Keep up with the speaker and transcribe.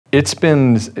It's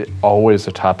been always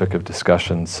a topic of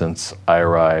discussion since I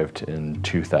arrived in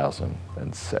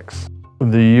 2006.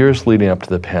 The years leading up to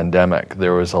the pandemic,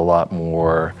 there was a lot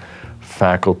more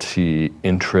faculty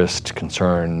interest,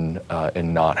 concern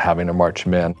in not having a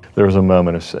marching band. There was a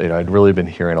moment of, I'd really been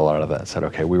hearing a lot of that, said,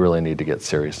 okay, we really need to get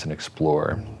serious and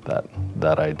explore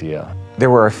that idea. There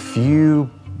were a few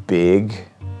big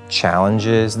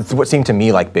challenges, what seemed to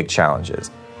me like big challenges.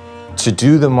 To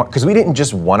do because we didn't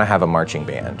just want to have a marching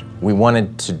band, we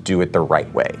wanted to do it the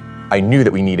right way. I knew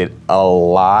that we needed a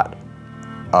lot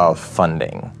of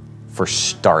funding for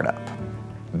startup.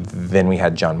 Then we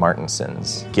had John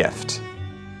Martinson's gift.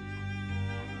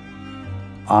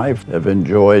 I have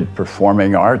enjoyed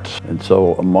performing arts, and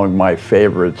so among my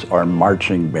favorites are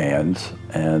marching bands.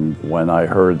 And when I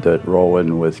heard that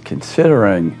Rowan was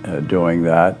considering doing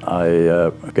that,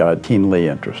 I got keenly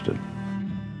interested.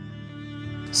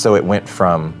 So it went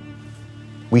from,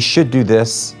 we should do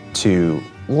this, to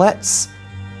let's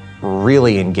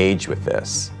really engage with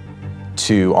this,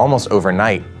 to almost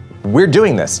overnight, we're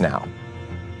doing this now.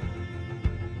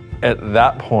 At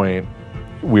that point,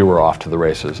 we were off to the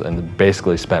races and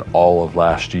basically spent all of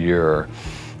last year.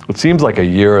 It seems like a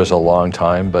year is a long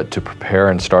time, but to prepare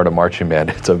and start a marching band,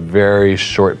 it's a very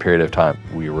short period of time.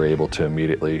 We were able to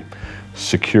immediately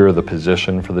secure the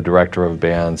position for the director of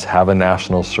bands, have a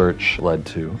national search, led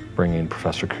to bringing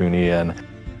Professor Cooney in.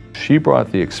 She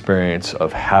brought the experience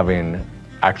of having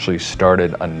actually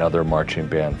started another marching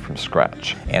band from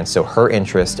scratch. And so her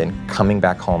interest in coming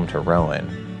back home to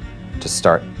Rowan to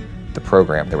start the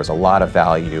program, there was a lot of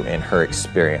value in her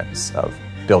experience of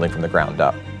building from the ground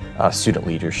up, student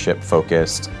leadership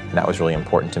focused, and that was really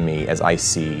important to me as I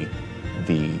see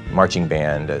the marching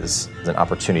band as an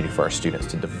opportunity for our students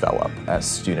to develop as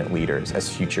student leaders, as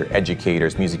future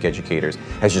educators, music educators,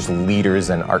 as just leaders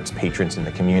and arts patrons in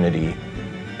the community.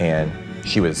 And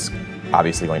she was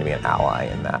obviously going to be an ally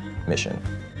in that mission.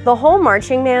 The whole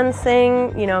marching band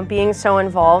thing, being so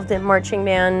involved in marching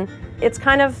band, it's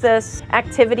kind of this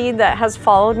activity that has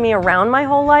followed me around my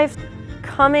whole life.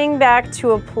 Coming back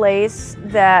to a place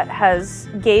that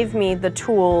gave me the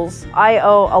tools, I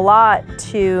owe a lot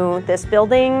to this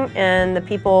building and the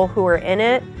people who are in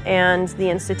it and the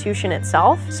institution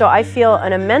itself. So I feel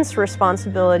an immense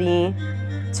responsibility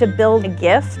to build a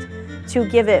gift, to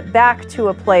give it back to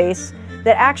a place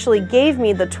that actually gave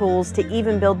me the tools to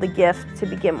even build the gift to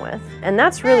begin with. And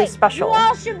that's really special. You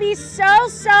all should be so,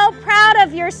 so proud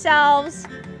of yourselves.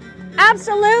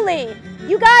 Absolutely.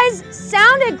 You guys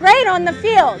sounded great on the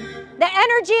field. The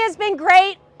energy has been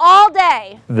great all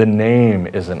day. The name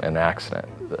isn't an accident.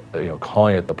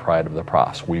 Calling it the Pride of the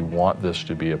Profs. We want this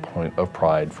to be a point of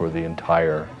pride for the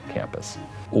entire campus.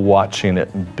 Watching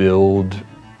it build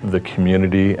the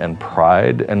community and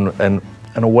pride and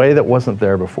in a way that wasn't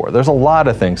there before. There's a lot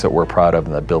of things that we're proud of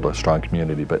and that build a strong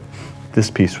community, but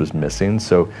this piece was missing,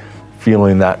 so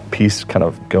feeling that piece kind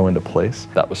of go into place,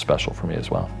 that was special for me as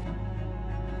well.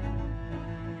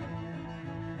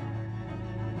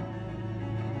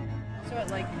 So it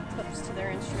clips to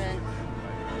their instrument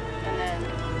and then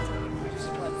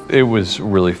it was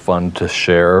really fun to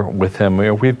share with him.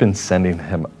 We've been sending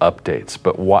him updates,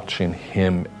 but watching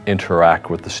him interact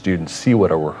with the students, see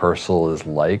what a rehearsal is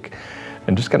like,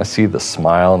 and just kind of see the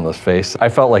smile on his face. I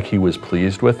felt like he was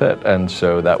pleased with it, and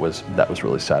so that was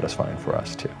really satisfying for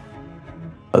us too.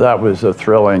 That was a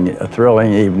thrilling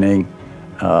evening.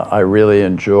 I really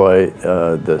enjoy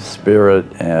the spirit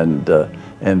and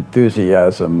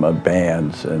enthusiasm of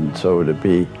bands, and so to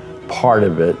be part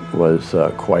of it was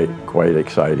quite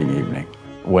exciting evening.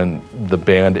 When the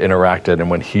band interacted and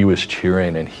when he was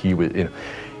cheering and he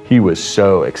was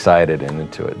so excited and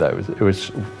into it, it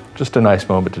was just a nice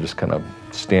moment to just kind of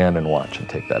stand and watch and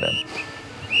take that in.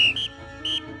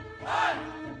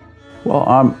 Well,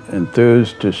 I'm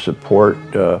enthused to support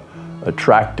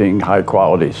attracting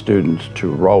high-quality students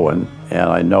to Rowan, and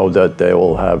I know that they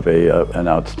will have an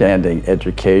outstanding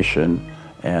education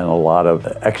and a lot of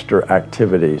extra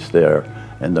activities there,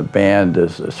 and the band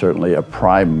is certainly a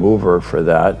prime mover for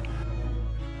that.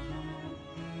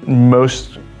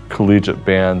 Most collegiate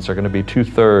bands are going to be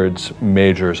 2/3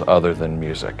 majors other than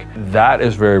music. That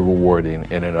is very rewarding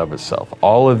in and of itself.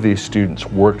 All of these students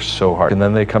work so hard, and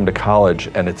then they come to college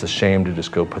and it's a shame to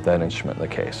just go put that instrument in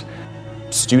the case.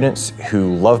 Students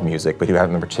who love music but who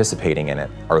haven't been participating in it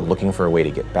are looking for a way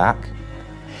to get back.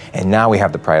 And now we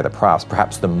have the Pride of the Profs,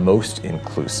 perhaps the most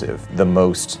inclusive, the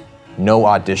most no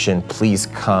audition, please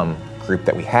come group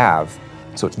that we have.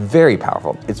 So it's very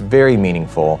powerful, it's very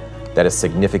meaningful that a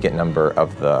significant number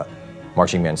of the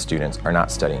marching band students are not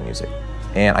studying music.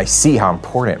 And I see how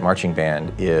important marching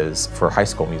band is for high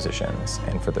school musicians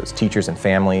and for those teachers and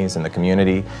families and the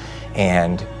community.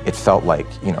 And it felt like,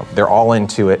 you know, they're all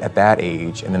into it at that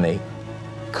age, and then they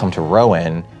come to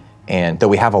Rowan, and though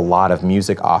we have a lot of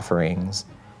music offerings,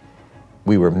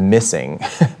 we were missing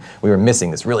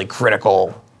this really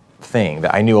critical thing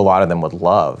that I knew a lot of them would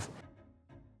love.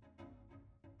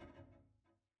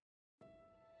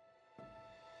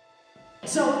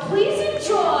 So please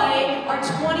enjoy our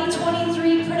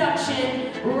 2023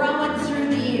 production, Rowan Through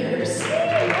the Years.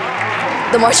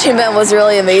 The marching band was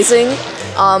really amazing.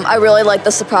 I really liked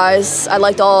the surprise. I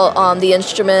liked all the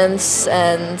instruments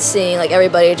and seeing like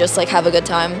everybody just like have a good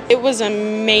time. It was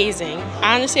amazing.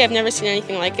 Honestly, I've never seen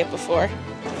anything like it before.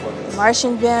 The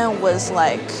marching band was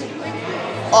like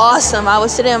awesome. I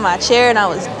was sitting in my chair and I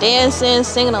was dancing,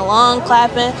 singing along,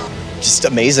 clapping. Just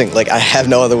amazing. Like, I have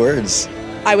no other words.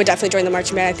 I would definitely join the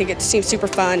marching band. I think it seems super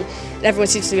fun. Everyone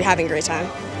seems to be having a great time.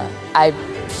 I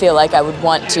feel like I would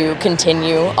want to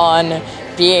continue on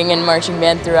being in marching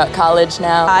band throughout college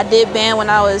now. I did band when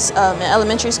I was in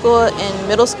elementary school and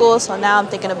middle school, so now I'm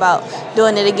thinking about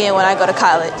doing it again when I go to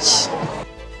college.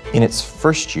 In its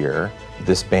first year,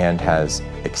 this band has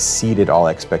exceeded all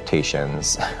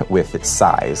expectations with its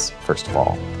size, first of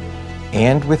all,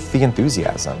 and with the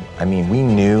enthusiasm. I mean, we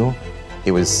knew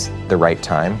it was the right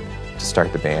time to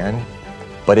start the band,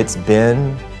 but it's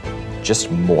been just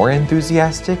more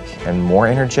enthusiastic and more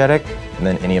energetic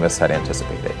than any of us had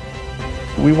anticipated.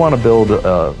 We want to build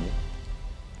a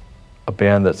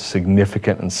band that's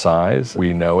significant in size.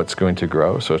 We know it's going to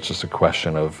grow, so it's just a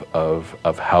question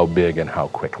of how big and how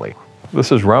quickly.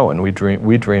 This is Rowan. We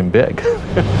dream big.